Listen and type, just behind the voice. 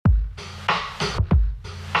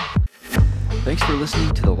Thanks for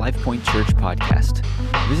listening to the LifePoint Church podcast.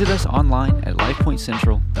 Visit us online at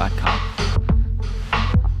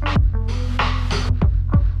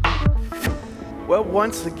lifepointcentral.com. Well,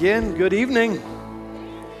 once again, good evening.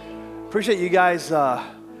 Appreciate you guys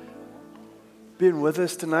being with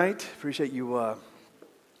us tonight. Appreciate you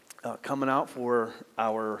coming out for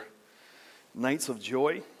our Nights of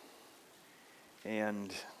Joy.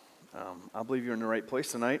 And I believe you're in the right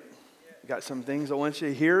place tonight. Got some things I want you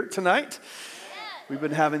to hear tonight. We've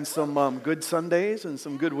been having some good Sundays and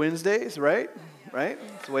some good Wednesdays, right? Right?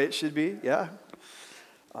 That's the way it should be, yeah.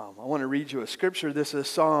 I want to read you a scripture. This is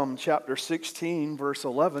Psalm chapter 16, verse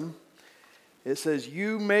 11. It says,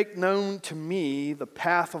 "You make known to me the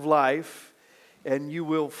path of life, and you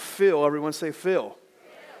will fill," everyone say fill.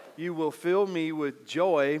 "You will fill me with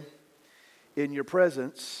joy in your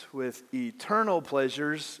presence, with eternal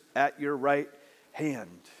pleasures at your right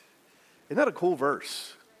hand." Isn't that a cool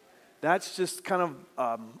verse? That's just kind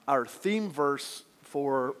of our theme verse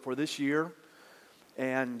for this year.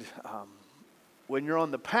 And when you're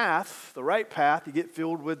on the path, the right path, you get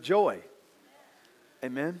filled with joy.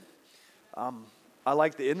 Amen. I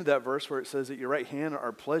like the end of that verse where it says, "At your right hand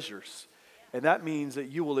are pleasures." And that means that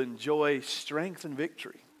you will enjoy strength and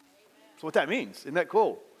victory. That's what that means. Isn't that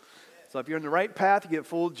cool? So if you're on the right path, you get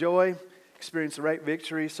full of joy, experience the right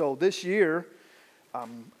victory. So this year,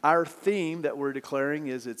 our theme that we're declaring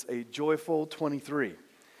is it's a joyful 23.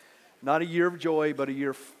 Not a year of joy, but a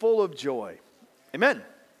year full of joy. Amen.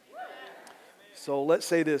 So let's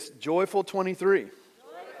say this, joyful 23.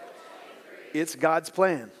 It's God's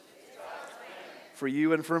plan for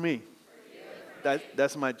you and for me.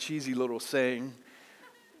 That's my cheesy little saying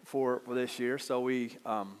for this year. So we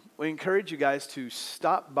encourage you guys to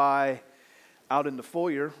stop by out in the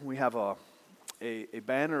foyer. We have a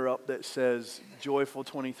banner up that says Joyful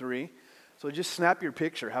 23. So just snap your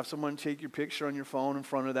picture. Have someone take your picture on your phone in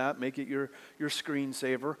front of that. Make it your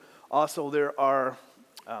screensaver. Also, there are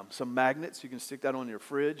some magnets. You can stick that on your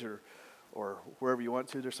fridge or wherever you want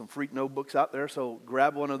to. There's some Freak notebooks out there. So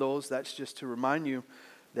grab one of those. That's just to remind you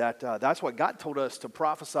that that's what God told us to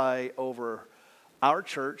prophesy over our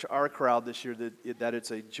church, our crowd this year, that it's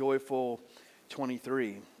a joyful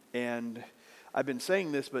 23. And I've been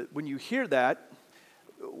saying this, but when you hear that,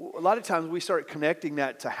 a lot of times we start connecting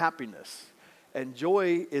that to happiness. And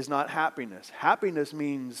joy is not happiness. Happiness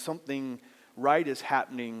means something right is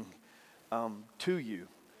happening to you.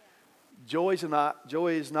 Joy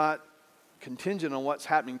is not contingent on what's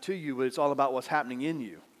happening to you, but it's all about what's happening in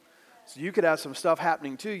you. So you could have some stuff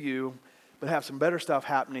happening to you, but have some better stuff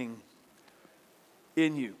happening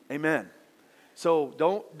in you. Amen. So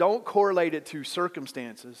don't correlate it to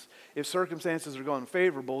circumstances. If circumstances are going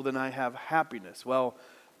favorable, then I have happiness. Well,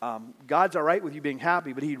 God's all right with you being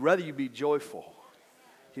happy, but He'd rather you be joyful.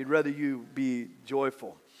 He'd rather you be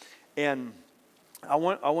joyful. And I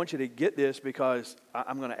want you to get this because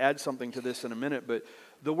I'm going to add something to this in a minute. But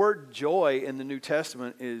the word joy in the New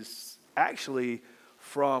Testament is actually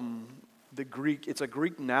from the Greek. It's a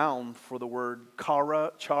Greek noun for the word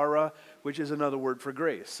chara, which is another word for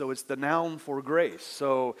grace. So it's the noun for grace.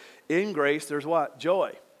 So in grace, there's what?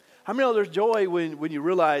 Joy. How many know there's joy when you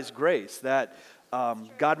realize grace, that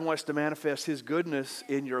God wants to manifest His goodness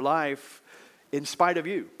in your life in spite of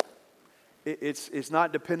you? It's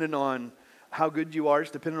not dependent on how good you are.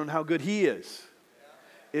 It's dependent on how good He is.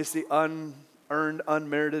 It's the unearned,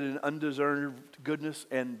 unmerited, and undeserved goodness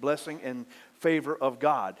and blessing and favor of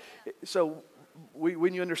God. So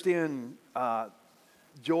when you understand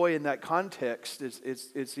joy in that context,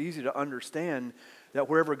 it's easy to understand that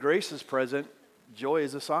wherever grace is present, joy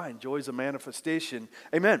is a sign. Joy is a manifestation.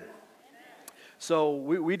 Amen. So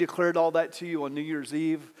we declared all that to you on New Year's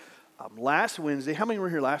Eve. Last Wednesday, how many were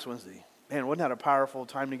here last Wednesday? Man, wasn't that a powerful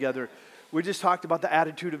time together? We just talked about the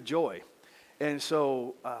attitude of joy. And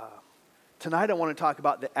so tonight I want to talk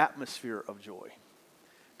about the atmosphere of joy.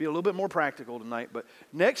 Be a little bit more practical tonight, but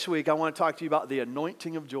next week I want to talk to you about the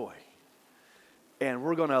anointing of joy. And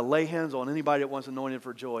we're going to lay hands on anybody that wants anointed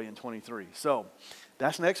for joy in 23. So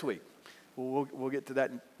that's next week. We'll get to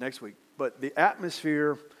that next week. But the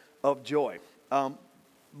atmosphere of joy.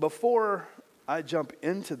 Before I jump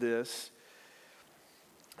into this,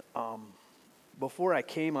 before I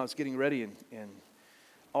came, I was getting ready and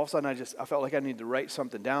all of a sudden I felt like I needed to write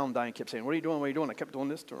something down. Diane kept saying, "What are you doing? What are you doing?" I kept doing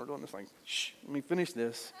this, doing this, like, "Shh, let me finish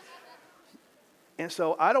this." And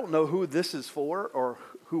so I don't know who this is for or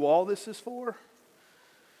who all this is for.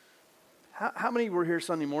 How many were here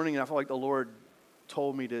Sunday morning and I felt like the Lord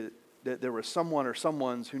told me that there was someone or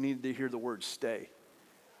someones who needed to hear the word stay?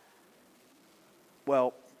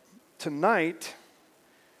 Well, tonight,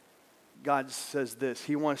 God says this.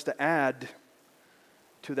 He wants to add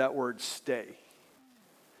to that word stay.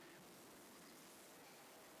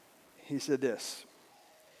 He said this.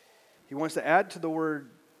 He wants to add to the word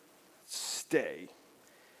stay.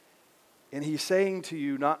 And he's saying to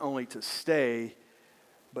you not only to stay,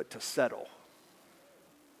 but to settle.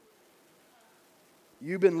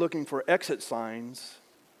 You've been looking for exit signs.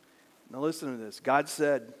 Now listen to this. God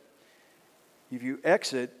said, if you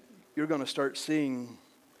exit, you're going to start seeing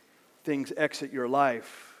things exit your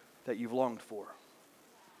life that you've longed for.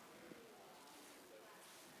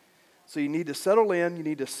 So you need to settle in, you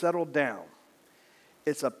need to settle down.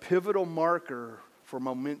 It's a pivotal marker for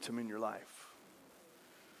momentum in your life.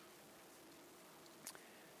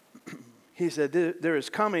 He said there is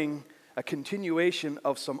coming a continuation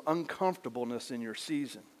of some uncomfortableness in your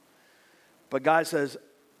season. But God says,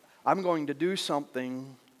 I'm going to do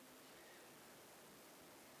something.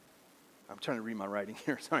 I'm trying to read my writing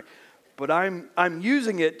here, sorry. But I'm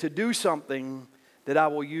using it to do something that I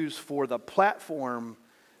will use for the platform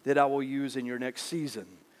that I will use in your next season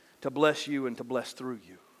to bless you and to bless through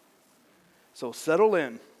you. So settle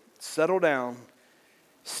in, settle down,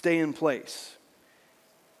 stay in place.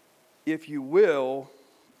 If you will,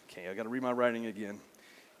 okay, I got to read my writing again.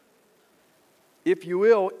 If you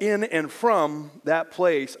will, in and from that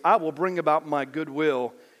place, I will bring about my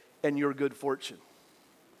goodwill and your good fortune.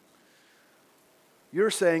 You're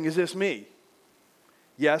saying, is this me?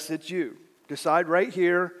 Yes, it's you. Decide right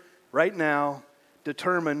here, right now,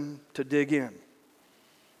 determine to dig in.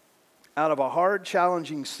 Out of a hard,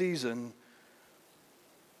 challenging season,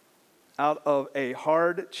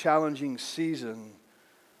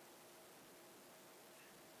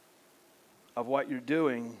 of what you're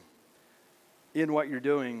doing, in what you're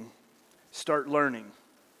doing, start learning.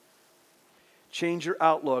 Change your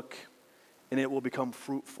outlook, and it will become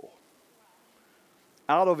fruitful.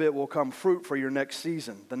 Out of it will come fruit for your next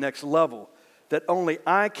season, the next level, that only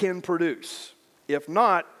I can produce. If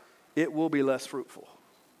not, it will be less fruitful.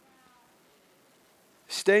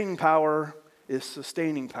 Staying power is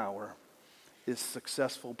sustaining power, is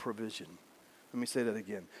successful provision. Let me say that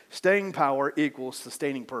again. Staying power equals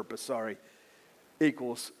sustaining purpose,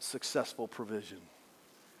 equals successful provision.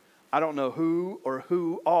 I don't know who or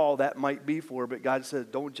who all that might be for, but God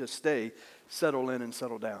said, don't just stay, settle in and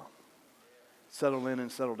settle down. Settle in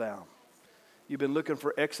and settle down. You've been looking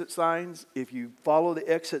for exit signs. If you follow the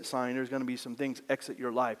exit sign, there's going to be some things exit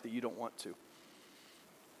your life that you don't want to.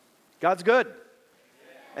 God's good.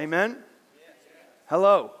 Yeah. Amen? Yeah.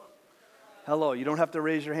 Hello. Hello. You don't have to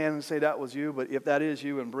raise your hand and say that was you, but if that is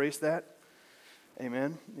you, embrace that.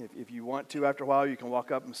 Amen. If you want to, after a while, you can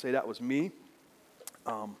walk up and say that was me.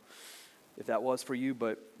 If that was for you,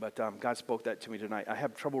 but God spoke that to me tonight. I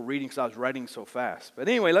have trouble reading because I was writing so fast. But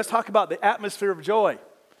anyway, let's talk about the atmosphere of joy.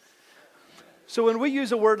 So when we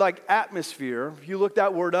use a word like atmosphere, if you look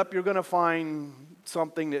that word up, you're going to find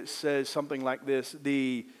something that says something like this: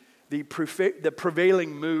 the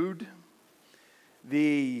prevailing mood,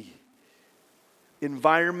 the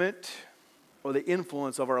environment, or the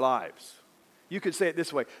influence of our lives. You could say it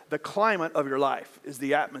this way: the climate of your life is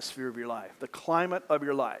the atmosphere of your life. The climate of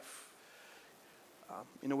your life.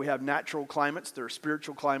 We have natural climates, there are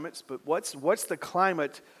spiritual climates, but what's the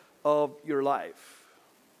climate of your life?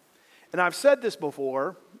 And I've said this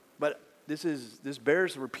before, but this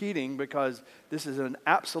bears repeating because this is an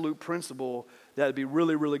absolute principle that would be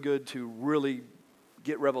really, really good to really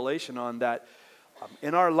get revelation on, that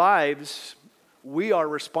in our lives, we are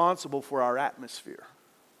responsible for our atmosphere.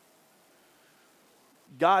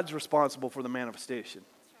 God's responsible for the manifestation.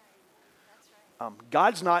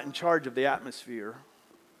 God's not in charge of the atmosphere,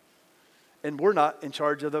 and we're not in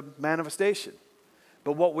charge of the manifestation.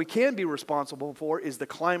 But what we can be responsible for is the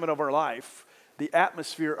climate of our life, the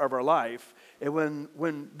atmosphere of our life. And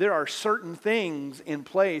when there are certain things in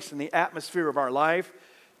place in the atmosphere of our life,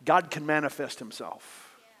 God can manifest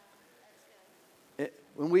himself.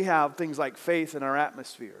 When we have things like faith in our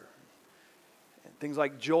atmosphere, and things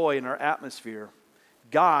like joy in our atmosphere,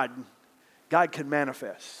 God can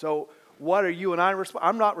manifest. So what are you and I responsible?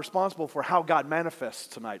 I'm not responsible for how God manifests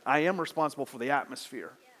tonight. I am responsible for the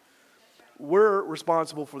atmosphere. We're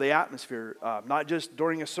responsible for the atmosphere, not just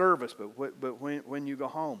during a service, but when you go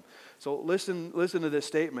home. So listen to this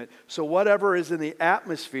statement. So whatever is in the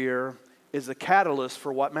atmosphere is the catalyst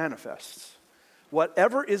for what manifests.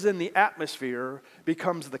 Whatever is in the atmosphere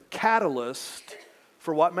becomes the catalyst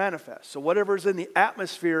for what manifests. So whatever is in the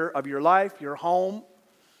atmosphere of your life, your home,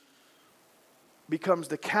 becomes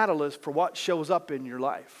the catalyst for what shows up in your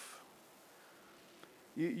life.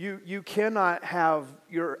 You cannot have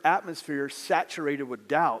your atmosphere saturated with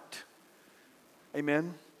doubt.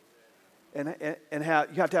 Amen? and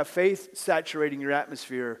you have to have faith saturating your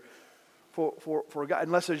atmosphere for God.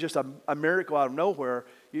 Unless there's just a miracle out of nowhere,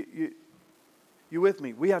 you with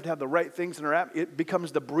me? We have to have the right things in our atmosphere. It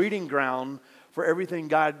becomes the breeding ground for everything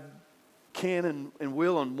God can and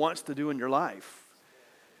will and wants to do in your life.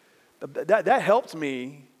 That helps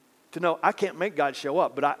me to know I can't make God show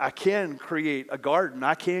up, but I can create a garden.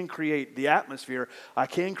 I can create the atmosphere. I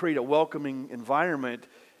can create a welcoming environment,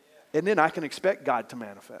 and then I can expect God to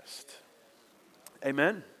manifest.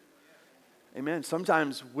 Amen? Amen.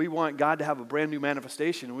 Sometimes we want God to have a brand new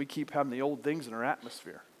manifestation, and we keep having the old things in our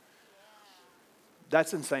atmosphere.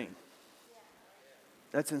 That's insane.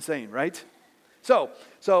 That's insane, right? So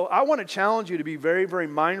I want to challenge you to be very, very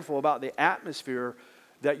mindful about the atmosphere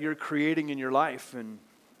that you're creating in your life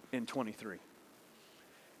in 23.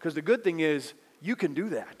 Because the good thing is, you can do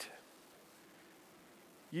that.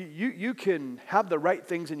 You can have the right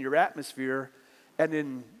things in your atmosphere, and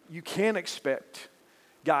then you can expect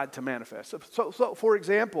God to manifest. So for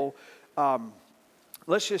example,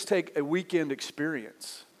 let's just take a weekend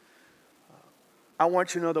experience. I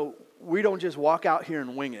want you to know that we don't just walk out here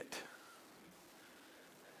and wing it.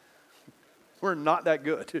 We're not that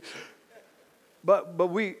good. But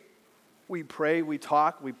we pray, we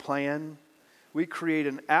talk, we plan, we create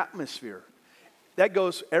an atmosphere. That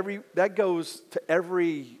goes to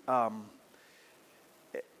every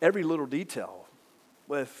little detail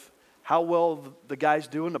with how well the guys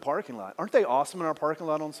do in the parking lot. Aren't they awesome in our parking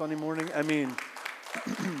lot on Sunday morning? I mean,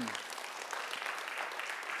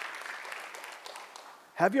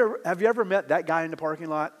 have you ever met that guy in the parking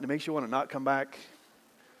lot that makes you want to not come back?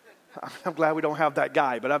 I'm glad we don't have that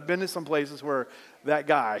guy, but I've been to some places where that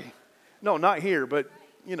guy, no, not here, but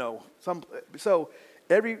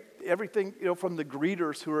everything, from the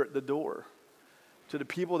greeters who are at the door, to the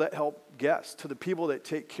people that help guests, to the people that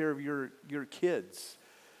take care of your kids,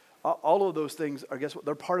 all of those things are, guess what?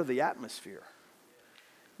 They're part of the atmosphere.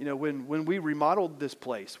 When we remodeled this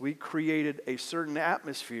place, we created a certain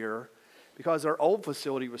atmosphere because our old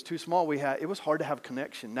facility was too small. It was hard to have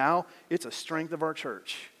connection. Now it's a strength of our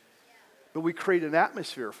church. But we create an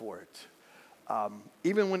atmosphere for it.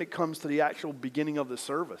 Even when it comes to the actual beginning of the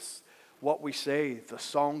service, what we say, the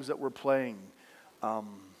songs that we're playing,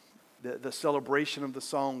 the celebration of the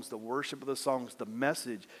songs, the worship of the songs, the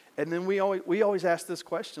message. And then we always ask this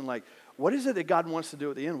question, like, what is it that God wants to do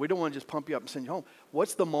at the end? We don't want to just pump you up and send you home.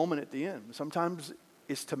 What's the moment at the end? Sometimes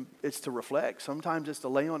it's to reflect. Sometimes it's to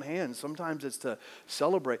lay on hands. Sometimes it's to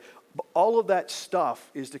celebrate. But all of that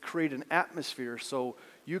stuff is to create an atmosphere so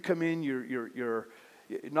you come in, you're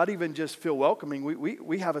not even just feel welcoming.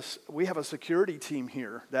 We have a security team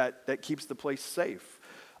here that keeps the place safe.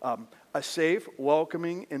 A safe,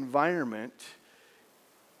 welcoming environment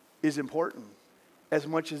is important as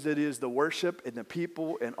much as it is the worship and the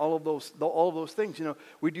people and all of those things.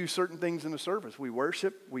 We do certain things in the service. We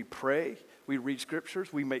worship, we pray, we read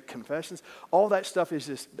scriptures, we make confessions. All that stuff is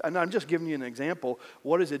just, and I'm just giving you an example.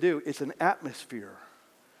 What does it do? It's an atmosphere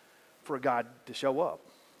for God to show up.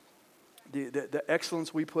 The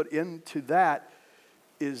excellence we put into that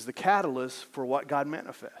is the catalyst for what God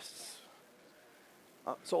manifests.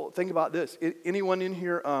 So think about this. Anyone in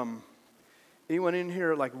here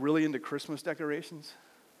like really into Christmas decorations?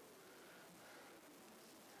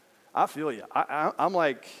 I feel you. I'm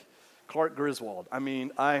like Clark Griswold. I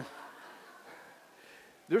mean,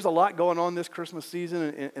 there's a lot going on this Christmas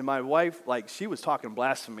season, and my wife, she was talking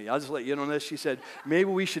blasphemy. I'll just let you in on this. She said, maybe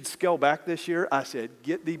we should scale back this year. I said,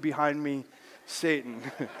 get thee behind me, Satan.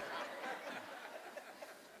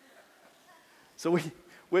 So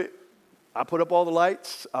I put up all the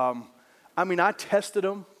lights. I tested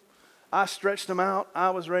them. I stretched them out.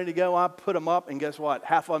 I was ready to go. I put them up, and guess what?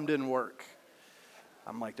 Half of them didn't work.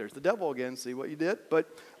 I'm like, there's the devil again. See what you did? But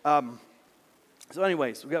so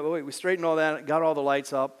anyways, we straightened all that, got all the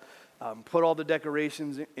lights up, put all the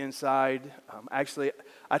decorations inside. Actually,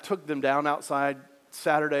 I took them down outside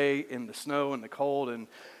Saturday in the snow and the cold.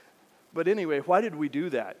 But anyway, why did we do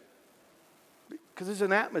that? Because it's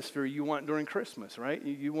an atmosphere you want during Christmas, right?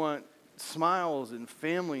 You want smiles and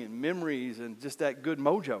family and memories and just that good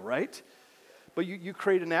mojo, right? But you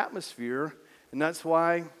create an atmosphere, and that's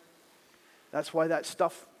why that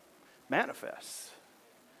stuff manifests.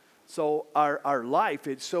 So our life,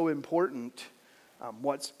 it's so important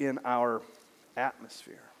what's in our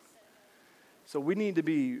atmosphere. So we need to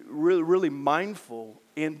be really, really mindful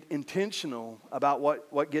and intentional about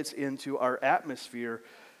what gets into our atmosphere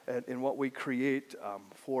and what we create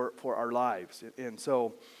for our lives. And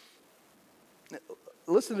so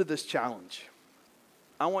listen to this challenge.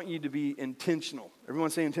 I want you to be intentional. Everyone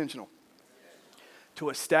say intentional. To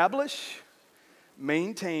establish,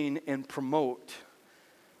 maintain, and promote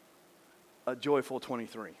a joyful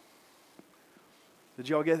 23. Did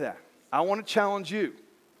y'all get that? I want to challenge you.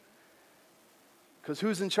 Because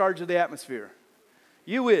who's in charge of the atmosphere?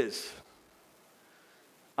 You is.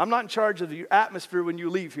 I'm not in charge of your atmosphere when you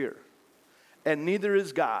leave here. And neither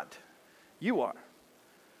is God. You are.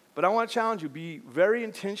 But I want to challenge you, be very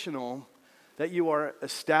intentional that you are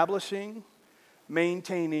establishing,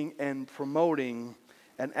 maintaining, and promoting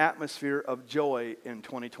an atmosphere of joy in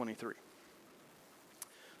 2023.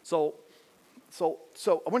 So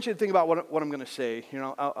I want you to think about what I'm going to say. You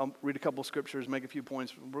know, I'll read a couple scriptures, make a few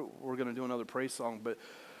points. We're going to do another praise song. But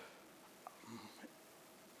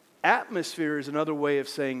atmosphere is another way of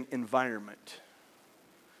saying environment.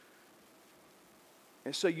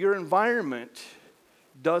 And so your environment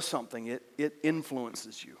does something. It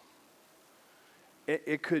influences you.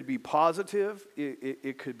 It could be positive.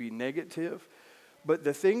 It could be negative. But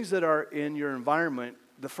the things that are in your environment,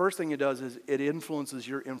 the first thing it does is it influences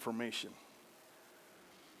your information.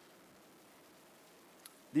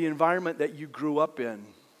 The environment that you grew up in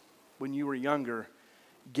when you were younger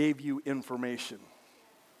gave you information.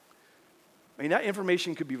 I mean, that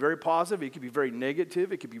information could be very positive. It could be very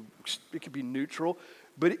negative. It could be neutral.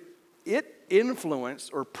 But it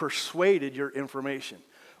influenced or persuaded your information.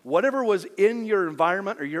 Whatever was in your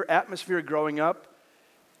environment or your atmosphere growing up,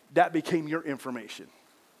 that became your information.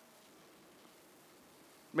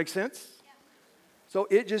 Make sense? Yeah. So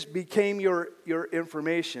it just became your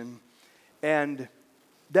information, and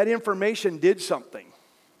that information did something.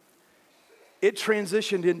 It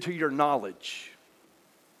transitioned into your knowledge.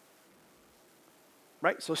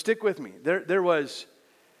 Right? So stick with me. There were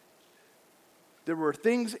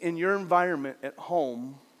things in your environment at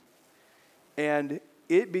home, and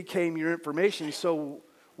it became your information. So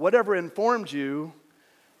whatever informed you,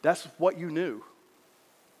 that's what you knew.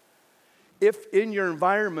 If in your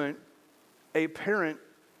environment a parent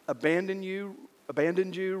abandoned you,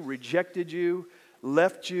 rejected you,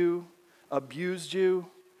 left you, abused you,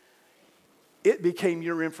 it became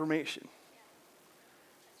your information.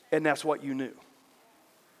 And that's what you knew.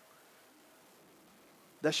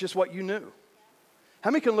 That's just what you knew.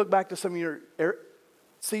 How many can look back to some of your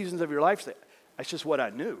seasons of your life and say, that's just what I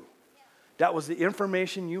knew? That was the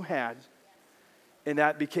information you had, and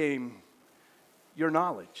that became your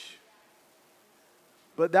knowledge.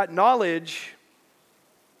 But that knowledge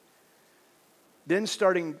then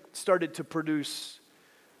started to produce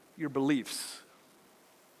your beliefs.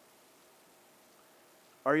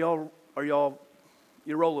 You're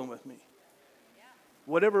rolling with me?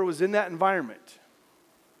 Whatever was in that environment.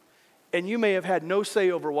 And you may have had no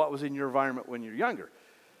say over what was in your environment when you're younger.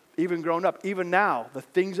 Even growing up, even now, the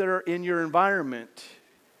things that are in your environment.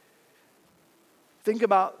 Think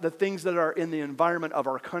about the things that are in the environment of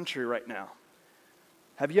our country right now.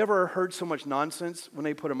 Have you ever heard so much nonsense when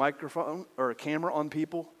they put a microphone or a camera on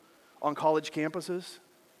people on college campuses?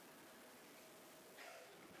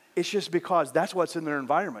 It's just because that's what's in their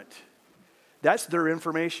environment. That's their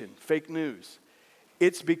information, fake news.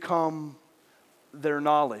 It's become their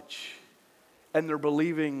knowledge. And they're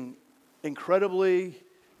believing incredibly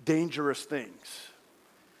dangerous things.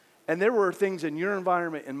 And there were things in your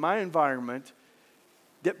environment, in my environment,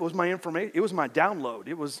 that was my information. It was my download.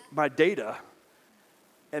 It was my data.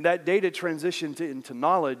 And that data transitioned into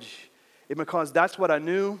knowledge. And because that's what I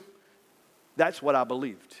knew, that's what I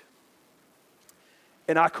believed.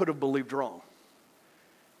 And I could have believed wrong.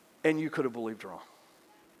 And you could have believed wrong.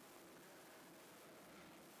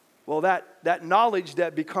 Well, that knowledge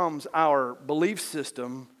that becomes our belief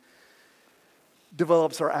system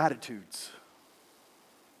develops our attitudes.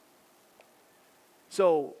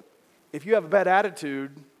 So, if you have a bad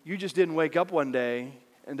attitude, you just didn't wake up one day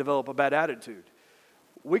and develop a bad attitude.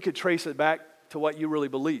 We could trace it back to what you really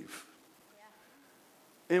believe.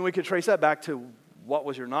 Yeah. And we could trace that back to what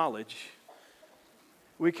was your knowledge.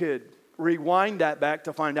 We could rewind that back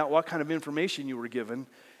to find out what kind of information you were given.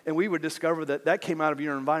 And we would discover that came out of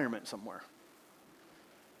your environment somewhere.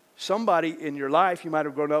 Somebody in your life, you might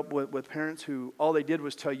have grown up with parents who all they did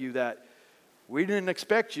was tell you that we didn't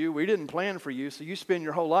expect you, we didn't plan for you, so you spend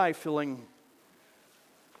your whole life feeling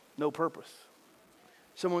no purpose.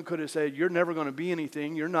 Someone could have said, you're never going to be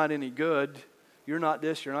anything, you're not any good, you're not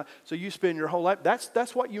this, you're not. So you spend your whole life,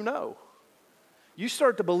 that's what you know. You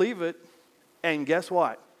start to believe it, and guess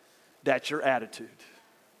what? That's your attitude.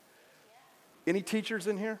 Any teachers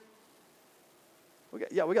in here? We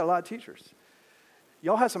got a lot of teachers.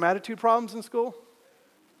 Y'all have some attitude problems in school?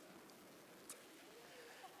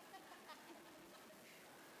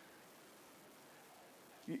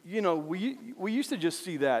 You know, we used to just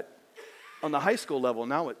see that on the high school level.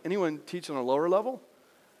 Now, anyone teaching on a lower level?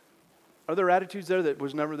 Are there attitudes there that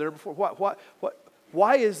was never there before?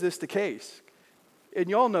 Why is this the case? And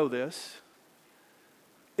y'all know this.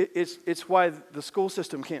 It's why the school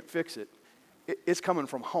system can't fix it. It's coming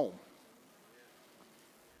from home.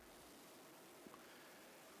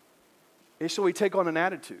 And so we take on an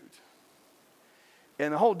attitude.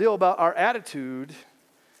 And the whole deal about our attitude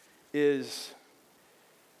is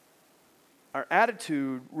our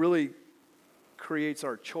attitude really creates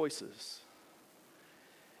our choices.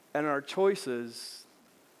 And our choices,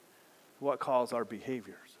 what cause our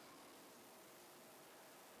behaviors.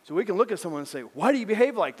 So we can look at someone and say, why do you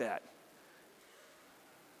behave like that?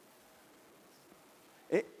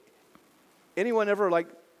 Anyone ever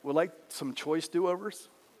would like some choice do-overs?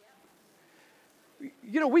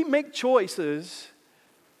 You know, we make choices.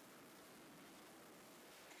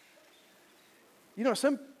 You know,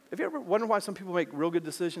 have you ever wondered why some people make real good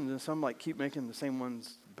decisions and some keep making the same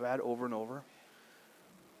ones bad over and over?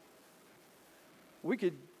 We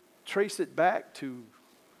could trace it back to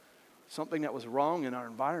something that was wrong in our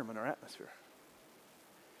environment or atmosphere.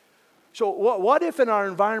 So what if in our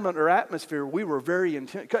environment or atmosphere we were very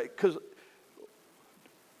intense? Because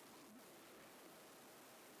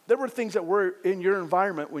there were things that were in your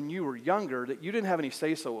environment when you were younger that you didn't have any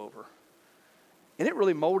say-so over. And it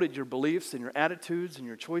really molded your beliefs and your attitudes and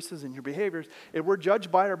your choices and your behaviors. And we're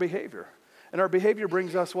judged by our behavior. And our behavior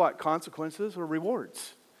brings us what? Consequences or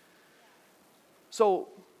rewards. So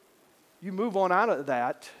you move on out of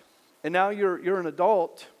that, and now you're an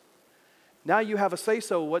adult. Now you have a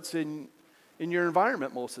say-so what's in your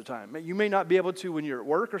environment most of the time. You may not be able to when you're at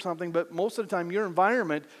work or something, but most of the time your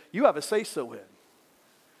environment, you have a say-so in.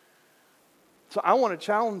 So I want to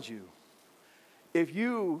challenge you. If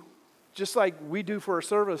you, just like we do for a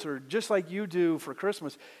service or just like you do for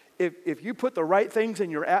Christmas, if you put the right things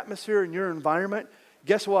in your atmosphere and your environment,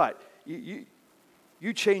 guess what? You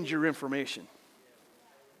change your information.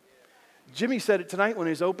 Jimmy said it tonight when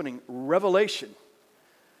he was opening, revelation.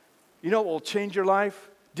 You know what will change your life?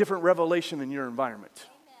 Different revelation in your environment.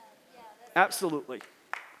 Absolutely.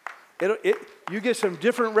 You get some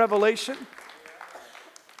different revelation.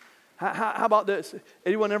 How about this?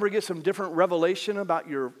 Anyone ever get some different revelation about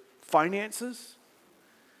your finances?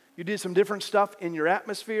 You did some different stuff in your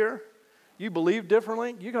atmosphere. You believe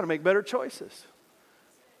differently. You're going to make better choices.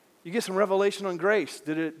 You get some revelation on grace.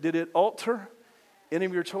 Did it alter any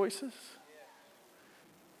of your choices?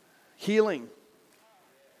 Healing.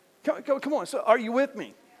 Come on. So are you with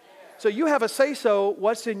me? So you have a say-so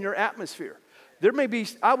what's in your atmosphere. There may be,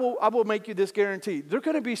 I will make you this guarantee. There are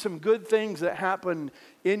going to be some good things that happen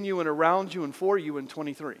in you and around you and for you in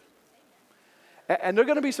 23. And there are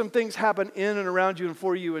going to be some things happen in and around you and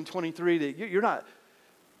for you in 23 that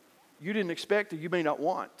you didn't expect or you may not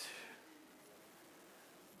want.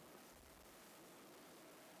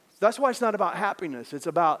 That's why it's not about happiness. It's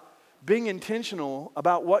about being intentional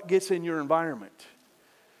about what gets in your environment.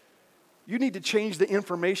 You need to change the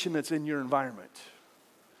information that's in your environment.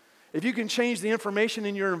 If you can change the information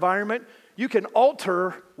in your environment, you can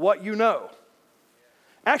alter what you know.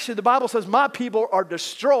 Actually, the Bible says, my people are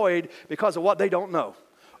destroyed because of what they don't know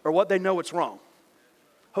or what they know it's wrong.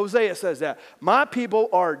 Hosea says that. My people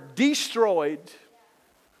are destroyed.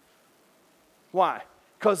 Why?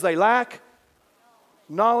 Because they lack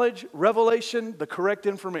knowledge, revelation, the correct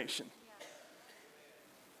information.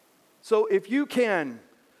 So if you can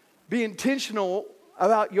be intentional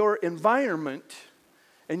about your environment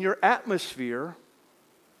and your atmosphere,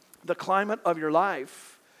 the climate of your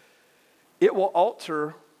life, it will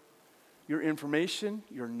alter your information,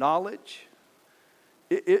 your knowledge.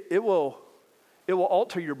 It will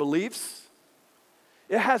alter your beliefs.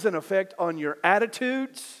 It has an effect on your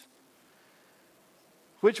attitudes,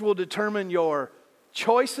 which will determine your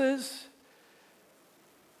choices,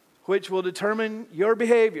 which will determine your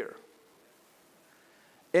behavior.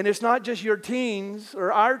 And it's not just your teens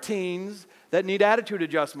or our teens that need attitude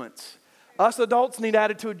adjustments. Us adults need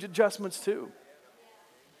attitude adjustments too.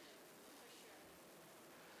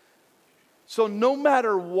 So no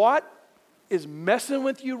matter what is messing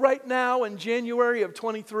with you right now in January of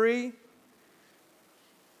 23,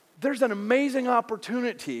 there's an amazing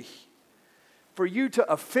opportunity for you to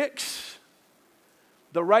affix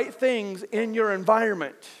the right things in your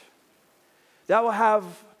environment that will have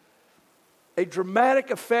a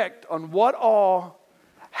dramatic effect on what all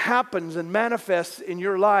happens and manifests in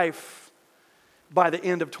your life by the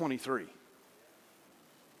end of 23.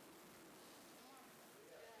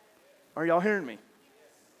 Are y'all hearing me?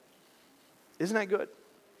 Isn't that good?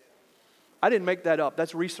 I didn't make that up.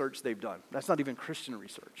 That's research they've done. That's not even Christian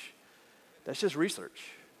research. That's just research.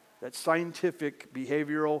 That's scientific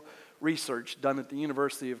behavioral research done at the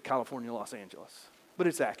University of California, Los Angeles. But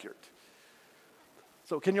it's accurate.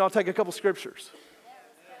 So can you all take a couple scriptures?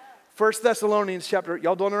 1 Thessalonians chapter,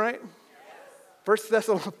 y'all doing all right? 1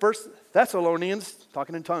 Thessalonians,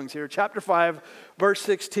 talking in tongues here, chapter 5, verse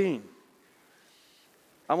 16.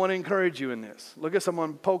 I want to encourage you in this. Look at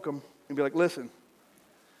someone, poke them, and be like, listen.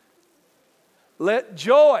 Let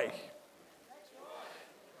joy.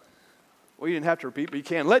 Well, you didn't have to repeat, but you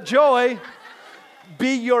can. Let joy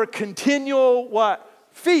be your continual what?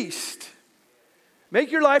 Feast.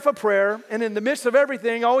 Make your life a prayer, and in the midst of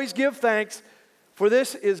everything, always give thanks, for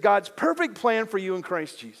this is God's perfect plan for you in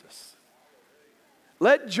Christ Jesus.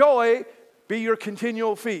 Let joy be your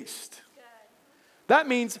continual feast. That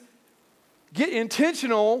means get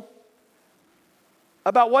intentional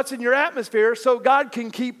about what's in your atmosphere so God can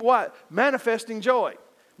keep what? Manifesting joy.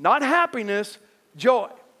 Not happiness, joy.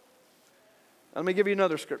 Let me give you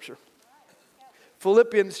another scripture.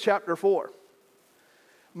 Philippians chapter 4.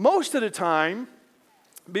 Most of the time,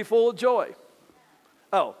 be full of joy.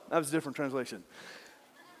 Oh, that was a different translation.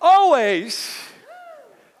 Always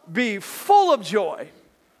be full of joy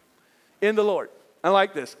in the Lord. I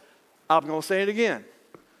like this. I'm going to say it again.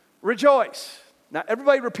 Rejoice. Now,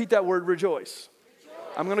 everybody repeat that word, rejoice.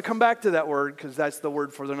 I'm going to come back to that word because that's the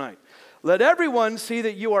word for the night. Let everyone see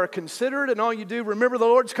that you are considerate in all you do. Remember, the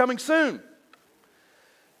Lord's coming soon.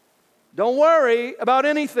 Don't worry about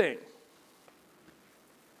anything.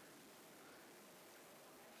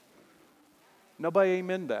 Nobody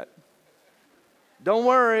amen that. Don't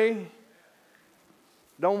worry.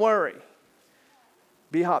 Don't worry.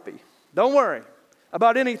 Be happy. Don't worry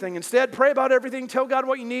about anything. Instead, pray about everything. Tell God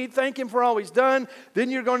what you need. Thank Him for all He's done. Then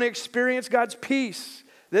you're going to experience God's peace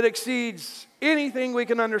that exceeds anything we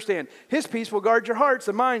can understand. His peace will guard your hearts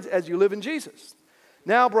and minds as you live in Jesus.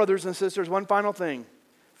 Now, brothers and sisters, one final thing.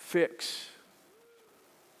 Fix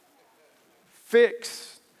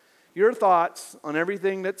your thoughts on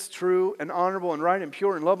everything that's true and honorable and right and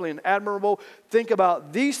pure and lovely and admirable. Think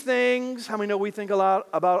about these things. How many know we think a lot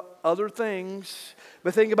about other things?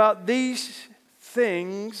 But think about these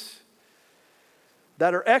things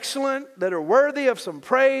that are excellent, that are worthy of some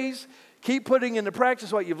praise. Keep putting into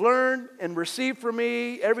practice what you've learned and received from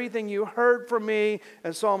me, everything you heard from me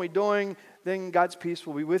and saw me doing. Then God's peace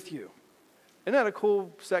will be with you. Isn't that a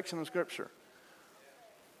cool section of Scripture?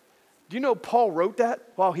 Do you know Paul wrote that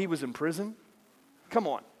while he was in prison? Come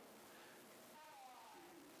on.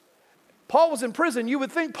 Paul was in prison. You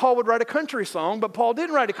would think Paul would write a country song, but Paul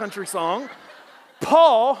didn't write a country song.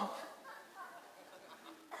 Paul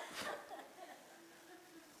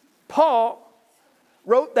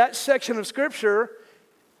wrote that section of Scripture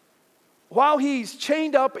while he's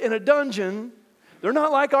chained up in a dungeon. They're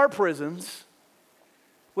not like our prisons,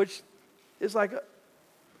 which is like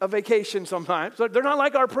a vacation sometimes. They're not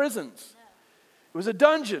like our prisons. It was a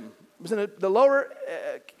dungeon. It was in the lower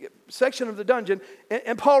section of the dungeon.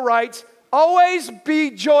 And Paul writes, always be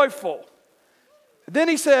joyful. Then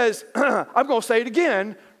he says, I'm going to say it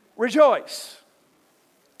again, rejoice.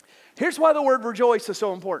 Here's why the word rejoice is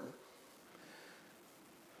so important.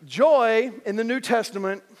 Joy in the New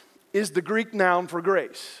Testament is the Greek noun for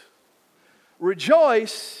grace.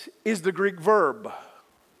 Rejoice is the Greek verb.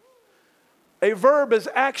 A verb is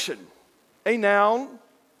action. A noun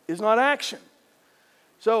is not action.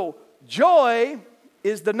 So joy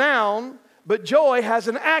is the noun, but joy has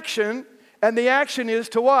an action, and the action is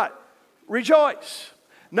to what? Rejoice.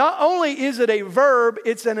 Not only is it a verb,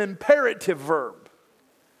 it's an imperative verb.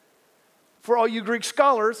 For all you Greek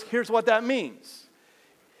scholars, here's what that means.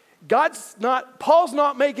 Paul's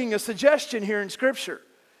not making a suggestion here in Scripture.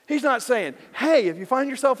 He's not saying, hey, if you find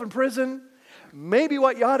yourself in prison, maybe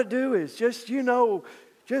what you ought to do is just rejoice.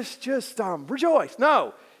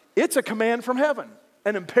 No, it's a command from heaven.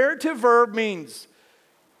 An imperative verb means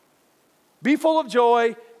be full of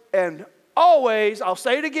joy and always, I'll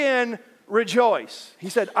say it again, rejoice. He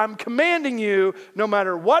said, I'm commanding you, no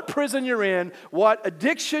matter what prison you're in, what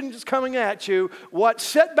addiction is coming at you, what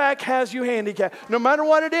setback has you handicapped, no matter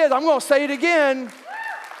what it is, I'm going to say it again.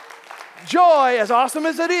 Joy, as awesome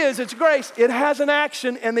as it is, it's grace. It has an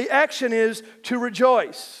action, and the action is to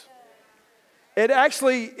rejoice.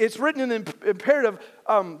 It's written in the imperative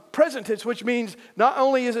present tense, which means not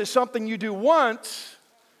only is it something you do once,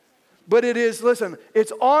 but it is, listen,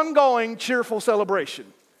 it's ongoing cheerful celebration.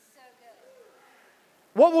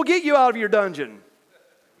 What will get you out of your dungeon?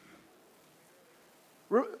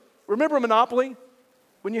 Remember Monopoly?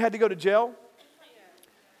 When you had to go to jail?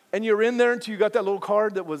 And you're in there until you got that little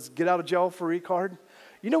card that was get out of jail free card.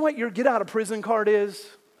 You know what your get out of prison card is?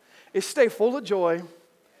 It's stay full of joy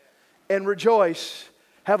and rejoice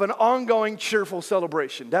Have an ongoing cheerful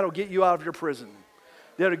celebration. That'll get you out of your prison.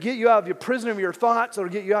 That'll get you out of your prison of your thoughts.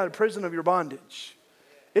 That'll get you out of prison of your bondage.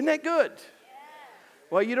 Isn't that good?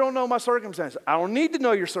 Well, you don't know my circumstances. I don't need to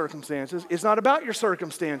know your circumstances. It's not about your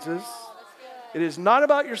circumstances. It is not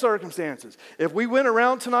about your circumstances. If we went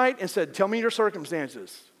around tonight and said, tell me your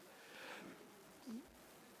circumstances,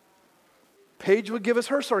 Paige would give us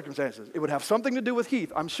her circumstances. It would have something to do with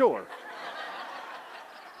Heath, I'm sure.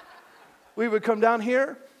 We would come down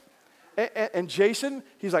here, and Jason,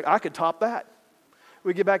 he's like, I could top that.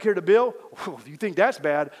 We get back here to Bill, if you think that's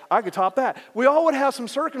bad, I could top that. We all would have some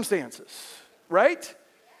circumstances, right?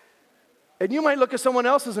 And you might look at someone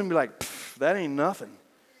else's and be like, that ain't nothing.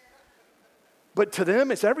 But to them,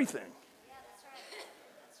 it's everything. Yeah, that's right.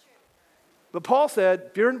 That's true. But Paul said,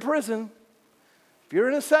 if you're in prison, if you're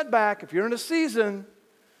in a setback, if you're in a season,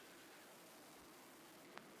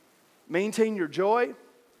 maintain your joy.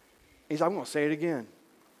 He said, I'm going to say it again.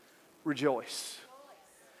 Rejoice.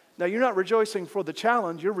 Now, you're not rejoicing for the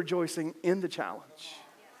challenge. You're rejoicing in the challenge.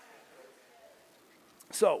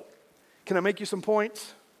 So, can I make you some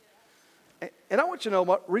points? And I want you to know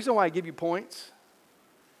what reason why I give you points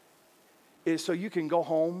is so you can go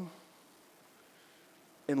home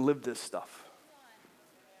and live this stuff.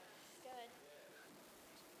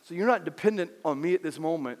 So you're not dependent on me at this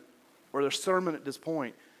moment or the sermon at this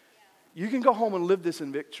point. You can go home and live this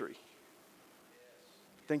in victory.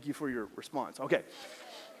 Thank you for your response. Okay.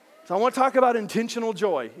 So I want to talk about intentional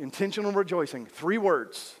joy, intentional rejoicing. 3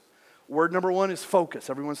 words. Word number 1 is focus.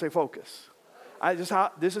 Everyone say focus.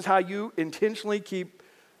 This is how you intentionally keep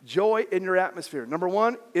joy in your atmosphere. Number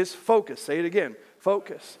 1 is focus. Say it again.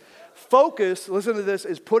 Focus. Focus, listen to this,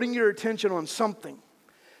 is putting your attention on something,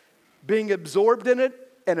 being absorbed in it,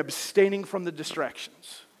 and abstaining from the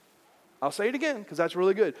distractions. I'll say it again because that's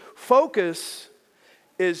really good. Focus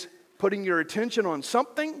is putting your attention on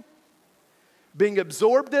something, being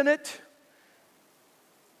absorbed in it,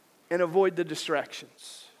 and avoid the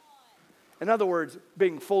distractions. In other words,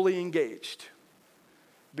 being fully engaged.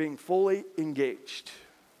 Being fully engaged.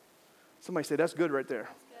 Somebody say, that's good right there.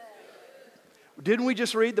 Didn't we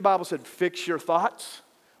just read, the Bible said, fix your thoughts?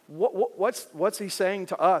 What's he saying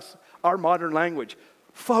to us, our modern language?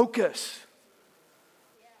 Focus.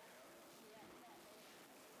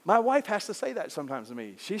 My wife has to say that sometimes to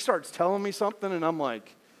me. She starts telling me something and I'm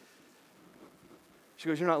like, she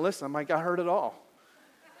goes, you're not listening. I'm like, I heard it all.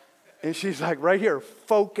 And she's like, right here,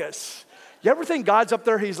 focus. You ever think God's up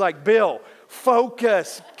there? He's like, Bill,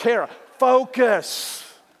 focus. Kara, focus.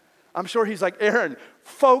 I'm sure he's like, Aaron,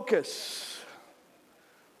 focus.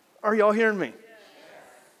 Are y'all hearing me?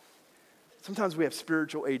 Sometimes we have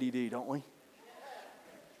spiritual ADD, don't we?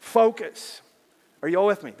 Focus. Are y'all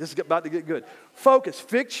with me? This is about to get good. Focus.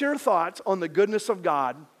 Fix your thoughts on the goodness of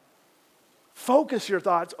God. Focus your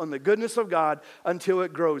thoughts on the goodness of God until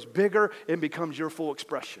it grows bigger and becomes your full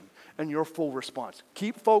expression and your full response.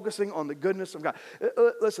 Keep focusing on the goodness of God.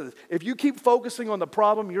 Listen, if you keep focusing on the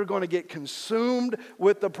problem, you're going to get consumed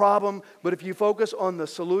with the problem. But if you focus on the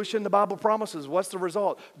solution, the Bible promises, what's the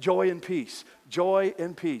result? Joy and peace. Joy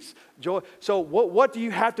and peace. Joy. So what do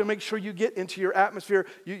you have to make sure you get into your atmosphere?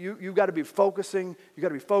 You've got to be focusing. You've got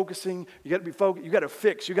to be focusing. You've got to be focused. You've got to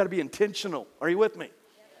fix. You've got to be intentional. Are you with me?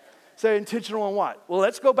 Say intentional on what? Well,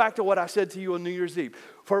 let's go back to what I said to you on New Year's Eve.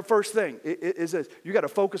 For first thing, is this. You got to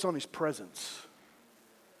focus on His presence.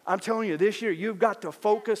 I'm telling you, this year, you've got to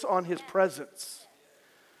focus on His presence.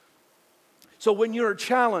 So when you're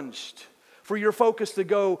challenged for your focus to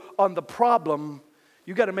go on the problem,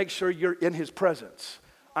 you got to make sure you're in His presence.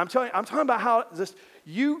 I'm talking about how this,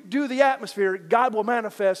 you do the atmosphere, God will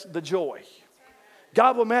manifest the joy.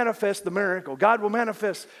 God will manifest the miracle. God will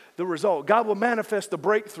manifest the result. God will manifest the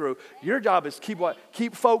breakthrough. Your job is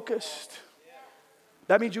keep focused.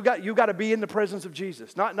 That means you got to be in the presence of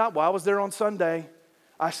Jesus. Not well, I was there on Sunday.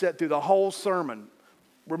 I sat through the whole sermon.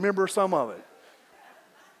 Remember some of it.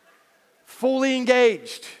 Fully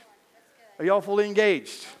engaged. Are y'all fully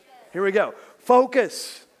engaged? Here we go.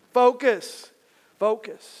 Focus. Focus.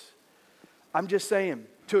 Focus. I'm just saying,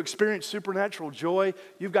 to experience supernatural joy,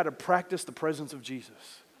 you've got to practice the presence of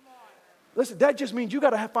Jesus. Listen, that just means you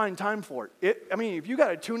got to find time for it. If you got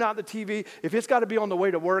to tune out the TV, if it's got to be on the way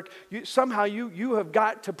to work, somehow you have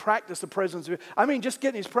got to practice the presence of just get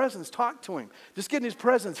in His presence, talk to Him. Just get in His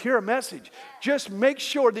presence, hear a message. Just make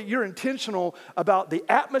sure that you're intentional about the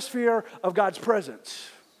atmosphere of God's presence.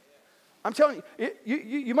 I'm telling you,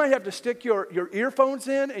 you might have to stick your earphones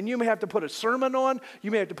in, and you may have to put a sermon on.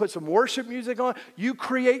 You may have to put some worship music on. You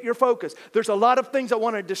create your focus. There's a lot of things that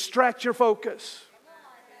want to distract your focus.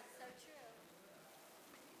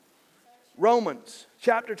 Romans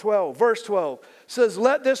chapter 12, verse 12 says,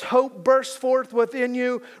 let this hope burst forth within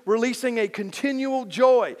you, releasing a continual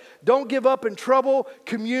joy. Don't give up in trouble.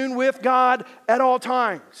 Commune with God at all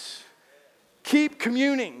times. Keep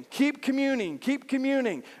communing, keep communing, keep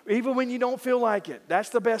communing. Even when you don't feel like it, that's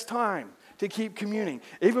the best time to keep communing.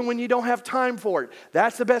 Even when you don't have time for it,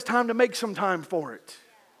 that's the best time to make some time for it.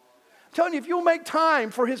 I'm telling you, if you'll make time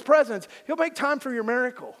for His presence, He'll make time for your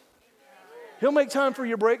miracle. He'll make time for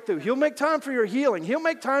your breakthrough. He'll make time for your healing. He'll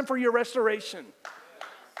make time for your restoration.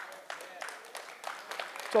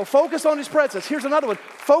 So focus on His presence. Here's another one.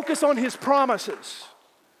 Focus on His promises.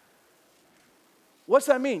 What's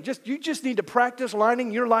that mean? You just need to practice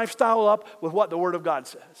lining your lifestyle up with what the Word of God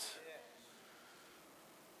says.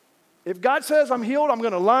 If God says I'm healed, I'm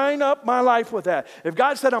going to line up my life with that. If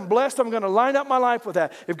God said I'm blessed, I'm going to line up my life with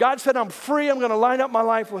that. If God said I'm free, I'm going to line up my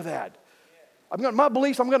life with that. My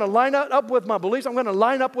beliefs, I'm going to line up with my beliefs. I'm going to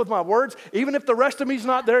line up with my words. Even if the rest of me's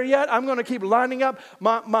not there yet, I'm going to keep lining up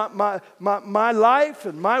my life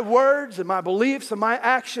and my words and my beliefs and my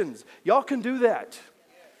actions. Y'all can do that.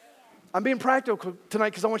 I'm being practical tonight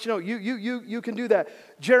because I want you to know you can do that.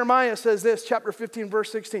 Jeremiah says this, chapter 15,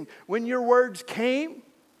 verse 16. When your words came,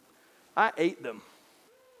 I ate them.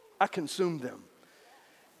 I consumed them.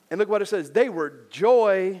 And look what it says. They were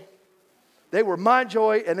joy. They were my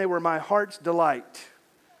joy and they were my heart's delight.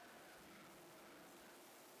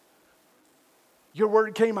 Your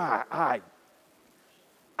word came, I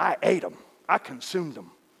ate them. I consumed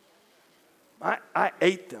them. I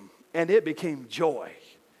ate them. And it became joy.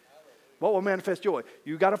 What will manifest joy?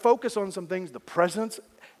 You got to focus on some things, the presence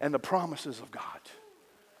and the promises of God.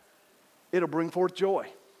 It'll bring forth joy.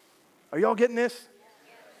 Are y'all getting this?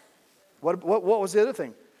 What was the other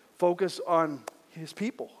thing? Focus on His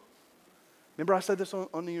people. Remember I said this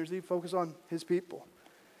on New Year's Eve? Focus on His people.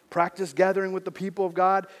 Practice gathering with the people of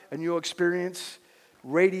God and you'll experience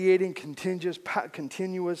radiating, contagious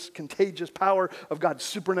power of God's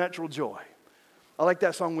supernatural joy. I like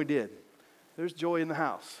that song we did. There's joy in the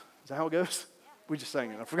house. Is that how it goes? Yeah. We just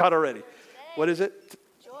sang it. I forgot already. Today. What is it?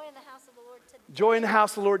 Joy in the house of the Lord today. Joy in the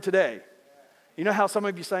house of the Lord today. You know how some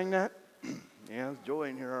of you sang that? Yeah, there's joy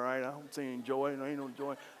in here, all right. I don't see any joy. There ain't no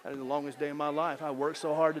joy. That is the longest day of my life. I worked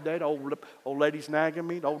so hard today. The old lady's nagging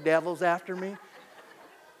me. The old devil's after me.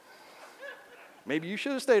 Maybe you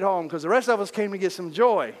should have stayed home because the rest of us came to get some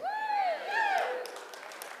joy.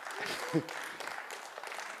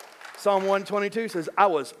 Psalm 122 says, I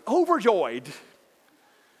was overjoyed.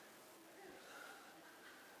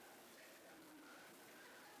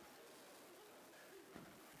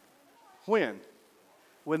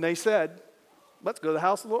 When they said, let's go to the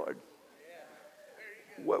house of the Lord.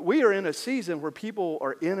 We are in a season where people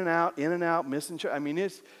are in and out, missing church. I mean,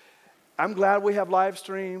 I'm glad we have live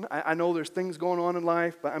stream. I know there's things going on in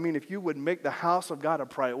life, but I mean, if you would make the house of God a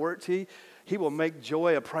priority, He will make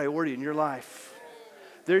joy a priority in your life.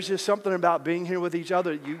 There's just something about being here with each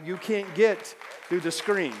other you can't get through the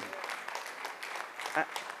screen.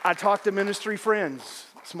 I talk to ministry friends,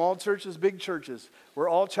 small churches, big churches. We're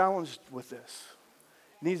all challenged with this.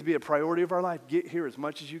 It needs to be a priority of our life. Get here as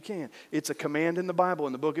much as you can. It's a command in the Bible,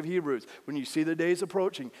 in the book of Hebrews. When you see the days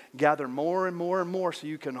approaching, gather more and more and more so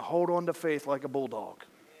you can hold on to faith like a bulldog.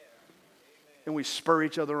 And we spur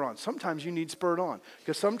each other on. Sometimes you need spurred on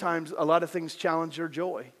because sometimes a lot of things challenge your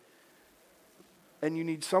joy. And you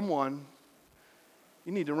need someone.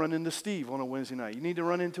 You need to run into Steve on a Wednesday night. You need to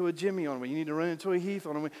run into a Jimmy on a Wednesday. You need to run into a Heath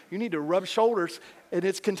on a Wednesday. You need to rub shoulders, and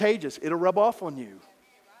it's contagious. It'll rub off on you.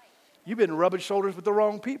 You've been rubbing shoulders with the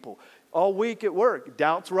wrong people. All week at work,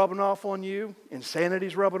 doubt's rubbing off on you.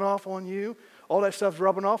 Insanity's rubbing off on you. All that stuff's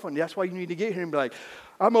rubbing off on you. That's why you need to get here and be like,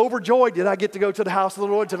 I'm overjoyed that I get to go to the house of the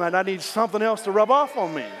Lord tonight. I need something else to rub off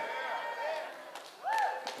on me.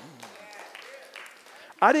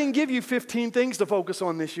 I didn't give you 15 things to focus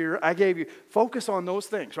on this year. I gave you focus on those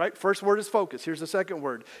things, right? First word is focus. Here's the second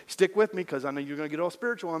word. Stick with me because I know you're going to get all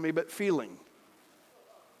spiritual on me, but feeling.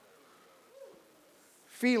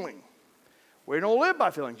 Feeling. We don't live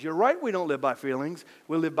by feelings. You're right, we don't live by feelings.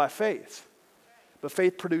 We live by faith. But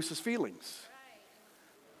faith produces feelings.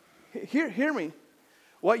 Hear me.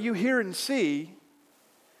 What you hear and see,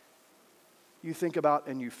 you think about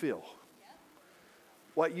and you feel.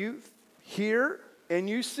 What you hear and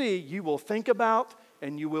you see, you will think about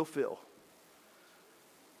and you will feel.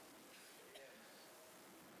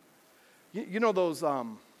 You know those, I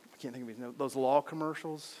can't think of his name, those law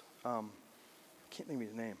commercials? I can't think of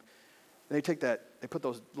his name. And they put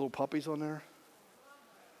those little puppies on there.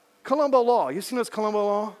 Colombo Law. You seen those Colombo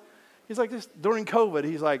Law? He's like this, during COVID,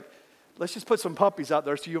 he's like, let's just put some puppies out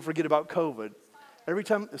there so you'll forget about COVID. Every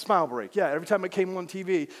time, a smile break, yeah. Every time it came on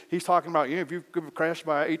TV, he's talking about, if you could crash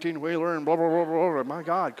by an 18-wheeler and blah, blah, blah, blah, blah. My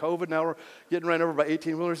God, COVID, now we're getting ran over by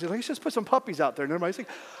 18-wheelers. He's like, let's just put some puppies out there. And everybody's like,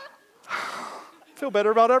 feel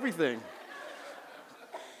better about everything.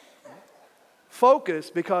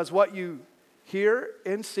 Focus, because what you hear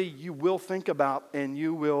and see, you will think about and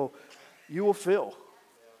you will feel.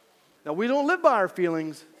 Now, we don't live by our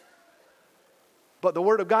feelings, but the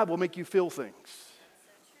Word of God will make you feel things.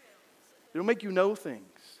 It'll make you know things.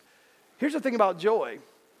 Here's the thing about joy.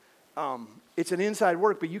 It's an inside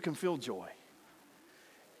work, but you can feel joy.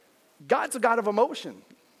 God's a God of emotion.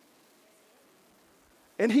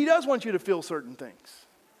 And He does want you to feel certain things.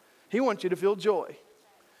 He wants you to feel joy,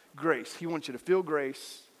 grace. He wants you to feel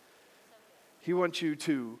grace. He wants you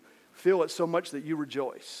to feel it so much that you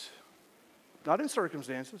rejoice. Not in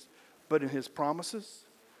circumstances, but in His promises.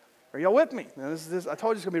 Are y'all with me? Now, I told you it's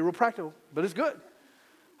going to be real practical, but it's good.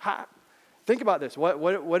 Think about this.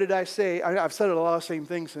 What did I say? I've said a lot of the same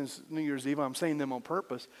things since New Year's Eve. I'm saying them on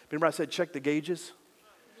purpose. Remember I said check the gauges?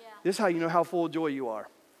 Yeah. This is how you know how full of joy you are.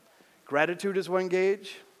 Gratitude is one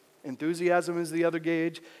gauge. Enthusiasm is the other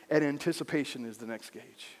gauge. And anticipation is the next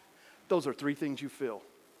gauge. Those are three things you feel.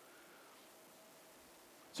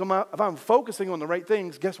 So if I'm focusing on the right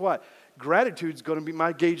things, guess what? Gratitude's going to be,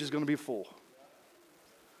 my gauge is going to be full.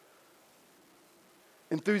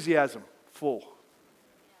 Enthusiasm, full.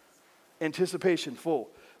 Anticipation,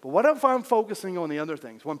 full. But what if I'm focusing on the other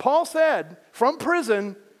things? When Paul said, from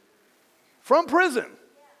prison,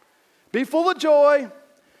 be full of joy.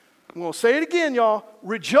 We'll say it again, y'all.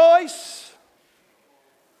 Rejoice.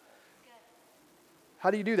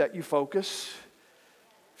 How do you do that? You focus.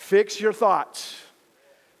 Fix your thoughts.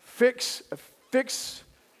 Fix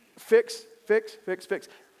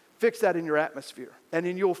that in your atmosphere. And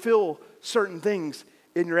then you'll feel certain things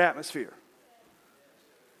in your atmosphere.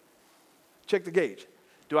 Check the gauge.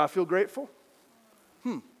 Do I feel grateful?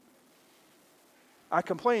 I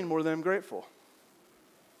complain more than I'm grateful.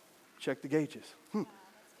 Check the gauges.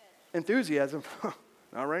 Enthusiasm?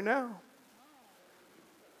 Not right now.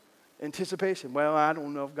 Anticipation? Well, I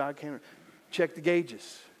don't know if God can. Check the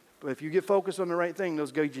gauges. But if you get focused on the right thing,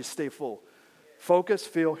 those gauges stay full. Focus,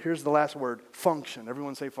 feel, here's the last word, function.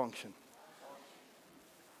 Everyone say function.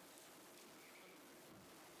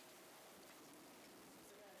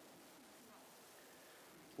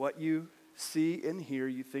 What you see and hear,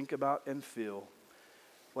 you think about and feel.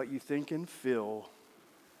 What you think and feel,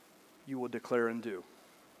 you will declare and do.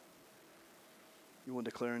 You will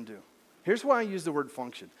declare and do. Here's why I use the word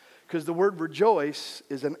function. Because the word rejoice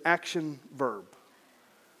is an action verb.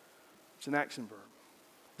 It's an action verb.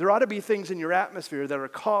 There ought to be things in your atmosphere that are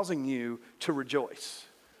causing you to rejoice.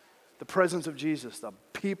 The presence of Jesus, the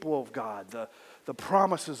people of God, the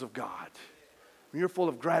promises of God. When you're full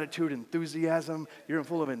of gratitude, enthusiasm, you're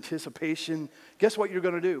full of anticipation, guess what you're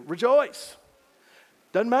going to do? Rejoice.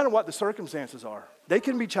 Doesn't matter what the circumstances are. They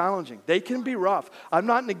can be challenging. They can be rough. I'm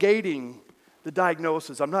not negating the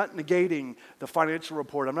diagnosis. I'm not negating the financial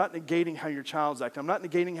report. I'm not negating how your child's acting. I'm not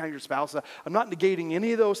negating how your spouse is. I'm not negating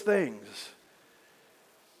any of those things.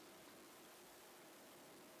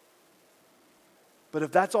 But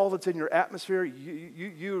if that's all that's in your atmosphere,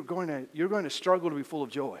 you're going to struggle to be full of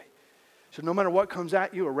joy. So no matter what comes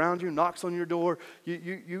at you, around you, knocks on your door,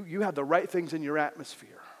 you have the right things in your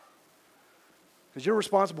atmosphere. Because you're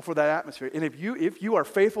responsible for that atmosphere. And if you are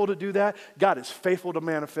faithful to do that, God is faithful to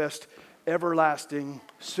manifest everlasting,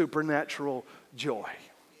 supernatural joy.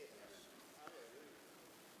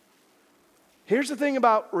 Here's the thing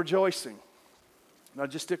about rejoicing. Now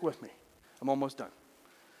just stick with me. I'm almost done.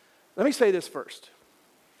 Let me say this first.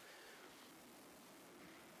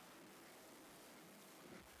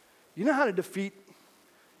 You know how to defeat,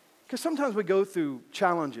 because sometimes we go through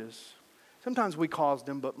challenges. Sometimes we cause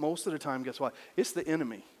them, but most of the time, guess what? It's the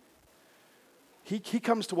enemy. He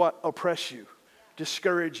comes to what? Oppress you,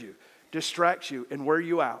 discourage you, distract you, and wear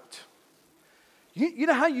you out. You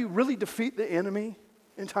know how you really defeat the enemy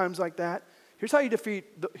in times like that? Here's how you defeat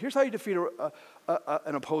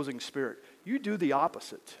an opposing spirit. You do the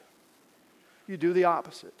opposite. You do the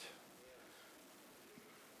opposite.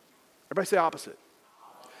 Everybody say opposite.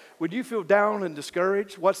 When you feel down and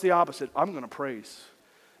discouraged, what's the opposite? I'm going to praise.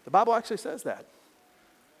 The Bible actually says that. It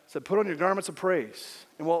said, put on your garments of praise.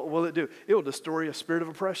 And what will it do? It will destroy a spirit of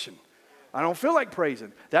oppression. I don't feel like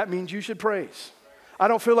praising. That means you should praise. I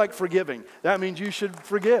don't feel like forgiving. That means you should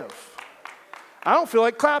forgive. I don't feel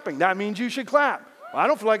like clapping. That means you should clap. Well, I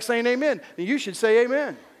don't feel like saying amen. Then you should say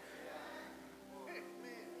amen.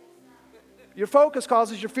 Your focus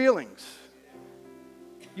causes your feelings.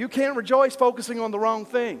 You can't rejoice focusing on the wrong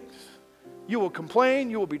things. You will complain,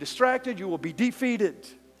 you will be distracted, you will be defeated.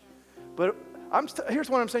 But here's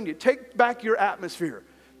what I'm saying to you. Take back your atmosphere.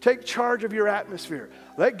 Take charge of your atmosphere.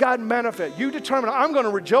 Let God manifest. You determine, I'm going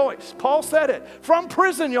to rejoice. Paul said it. From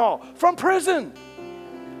prison, y'all. From prison.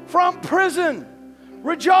 From prison.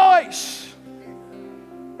 Rejoice.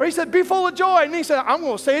 Or he said, be full of joy. And he said, I'm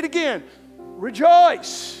going to say it again.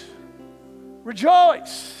 Rejoice.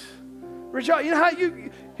 Rejoice. Rejoice. You know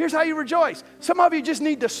here's how you rejoice. Some of you just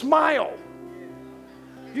need to smile.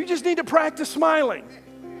 You just need to practice smiling.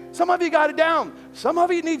 Some of you got it down. Some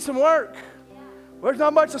of you need some work. There's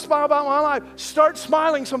not much to smile about in my life. Start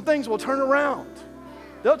smiling. Some things will turn around.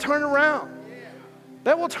 They'll turn around.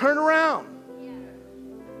 They will turn around.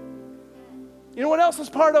 You know what else is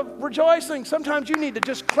part of rejoicing? Sometimes you need to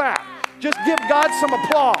just clap. Just give God some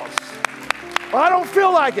applause. Well, I don't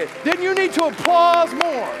feel like it. Then you need to applause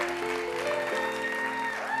more.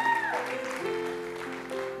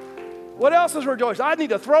 What else is rejoicing? I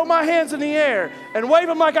need to throw my hands in the air and wave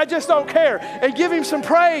them like I just don't care and give him some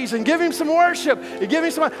praise and give him some worship and give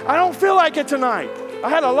him some, I don't feel like it tonight.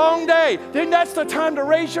 I had a long day. Then that's the time to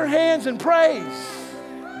raise your hands and praise.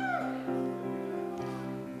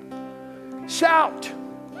 Shout.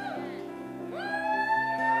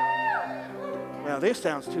 Well, this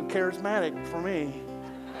sounds too charismatic for me.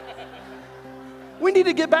 We need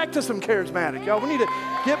to get back to some charismatic, y'all. We need to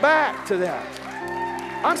get back to that.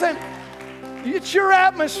 I'm saying, it's your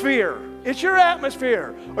atmosphere. It's your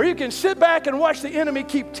atmosphere. Or you can sit back and watch the enemy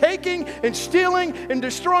keep taking and stealing and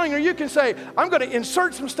destroying. Or you can say, I'm going to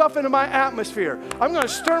insert some stuff into my atmosphere. I'm going to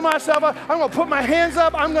stir myself up. I'm going to put my hands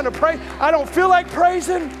up. I'm going to pray. I don't feel like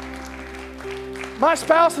praising. My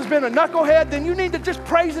spouse has been a knucklehead. Then you need to just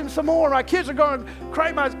praise him some more. My kids are going to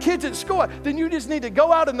cry. My kids at school. Then you just need to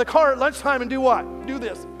go out in the car at lunchtime and do what? Do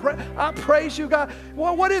this. I praise you, God.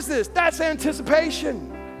 Well, what is this? That's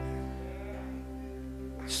anticipation.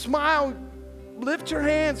 Smile, lift your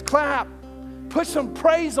hands, clap, put some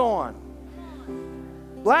praise on,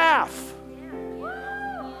 laugh.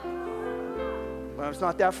 Well, it's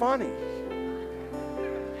not that funny.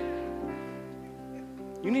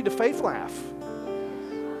 You need a faith laugh.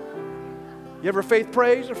 You ever faith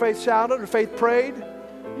praised or faith shouted or faith prayed?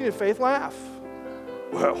 You need a faith laugh.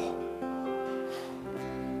 Well,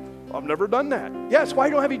 I've never done that. Yeah, that's why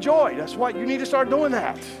you don't have any joy. That's why you need to start doing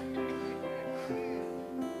that.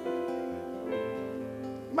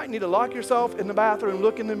 You might need to lock yourself in the bathroom,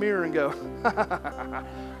 look in the mirror and go, ha, ha,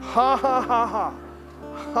 ha, ha, ha, ha,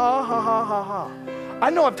 ha, ha, ha, ha. I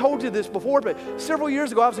know I've told you this before, but several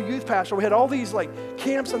years ago I was a youth pastor. We had all these like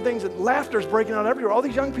camps and things, and laughter's breaking out everywhere. All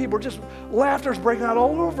these young people were just, laughter's breaking out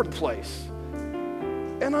all over the place.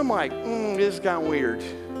 And I'm like, this is kind of weird.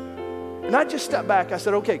 And I just stepped back. I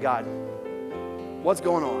said, okay, God, what's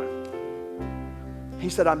going on? He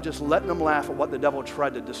said, I'm just letting them laugh at what the devil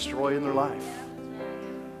tried to destroy in their life.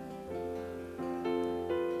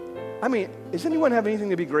 I mean, does anyone have anything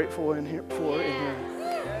to be grateful in here for? In here?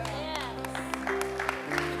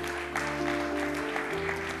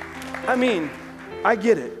 I mean, I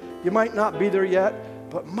get it. You might not be there yet,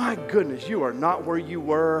 but my goodness, you are not where you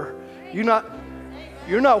were. You're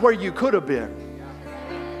not where you could have been.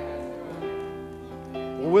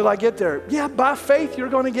 Well, will I get there? Yeah, by faith, you're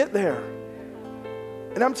going to get there.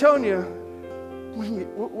 And I'm telling you,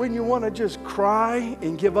 when you want to just cry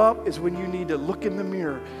and give up is when you need to look in the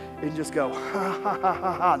mirror and just go, ha, ha, ha,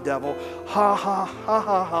 ha, ha, devil. Ha, ha, ha,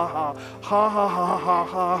 ha, ha, ha, ha, ha, ha, ha,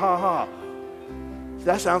 ha, ha, ha.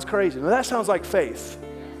 That sounds crazy. Now, that sounds like faith.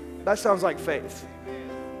 That sounds like faith.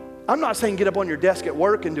 I'm not saying get up on your desk at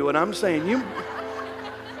work and do it. I'm saying you...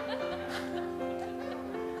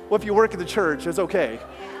 Well, if you work at the church, it's okay.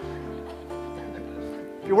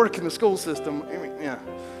 If you work in the school system, I mean, yeah,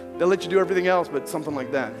 they'll let you do everything else, but something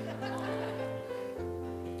like that.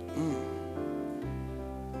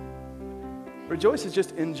 Rejoice is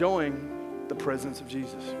just enjoying the presence of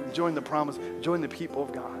Jesus, enjoying the promise, enjoying the people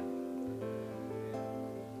of God.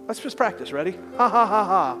 Let's just practice. Ready? Ha ha ha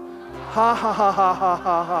ha. Ha ha ha ha ha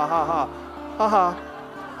ha ha ha ha. Ha ha.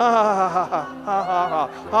 Ha ha ha ha ha ha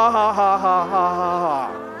ha ha ha ha ha.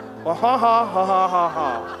 Ha ha ha ha ha ha ha.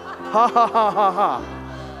 Ha ha ha ha ha.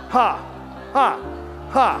 Ha ha ha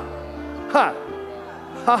ha.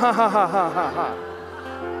 Ha ha ha ha ha ha.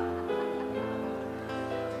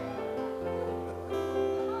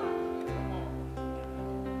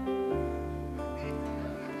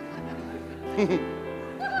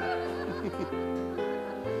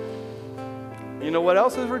 You know what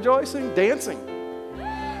else is rejoicing? Dancing.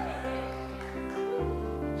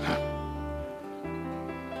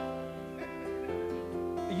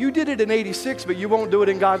 You did it in '86, but you won't do it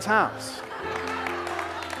in God's house.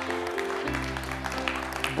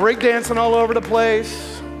 breakdancing all over the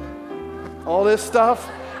place, all this stuff.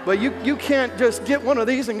 But you can't just get one of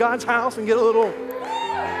these in God's house and get a little.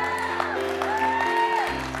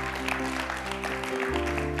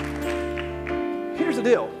 Here's the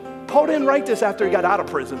deal. Paul didn't write this after he got out of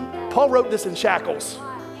prison. Paul wrote this in shackles.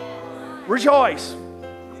 Rejoice.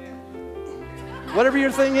 Whatever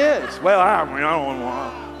your thing is. Well,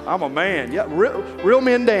 I'm a man. Yeah, real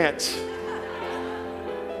men dance.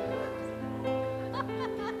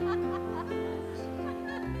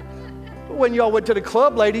 When y'all went to the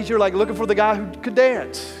club, ladies, you're like looking for the guy who could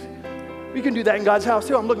dance. You can do that in God's house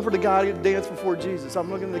too. I'm looking for the guy who can dance before Jesus. I'm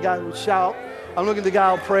looking for the guy who will shout. I'm looking for the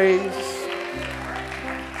guy who will praise.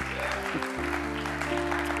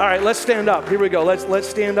 All right, let's stand up. Here we go. Let's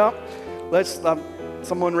stand up. Let's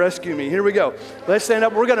someone rescue me. Here we go. Let's stand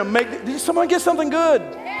up. We're gonna did someone get something good?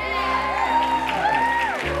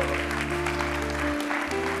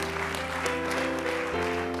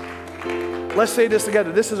 Let's say this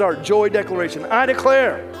together. This is our joy declaration. I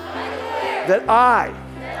declare that I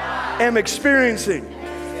am experiencing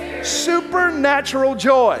supernatural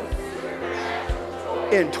joy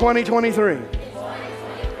in 2023.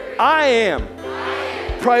 I am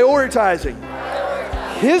prioritizing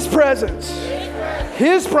His presence,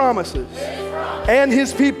 His promises, and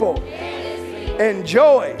His people. And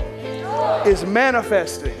joy is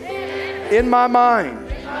manifesting in my mind,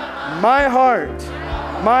 my heart,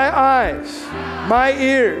 my eyes, my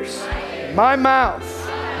ears, my mouth,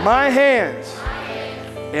 my hands,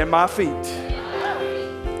 and my feet.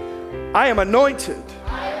 I am anointed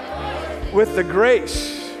with the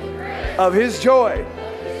grace of His joy,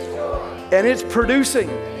 and it's producing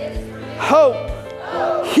hope,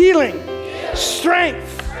 healing,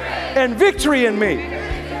 strength, and victory in me.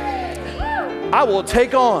 I will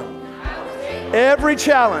take on every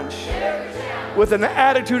challenge with an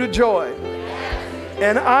attitude of joy,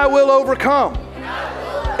 and I will overcome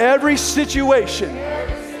every situation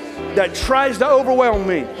that tries to overwhelm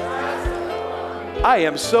me. I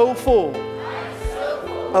am so full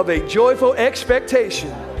of a joyful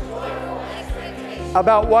expectation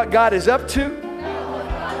about what God is up to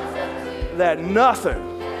that nothing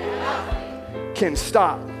can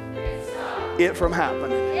stop it from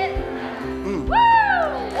happening.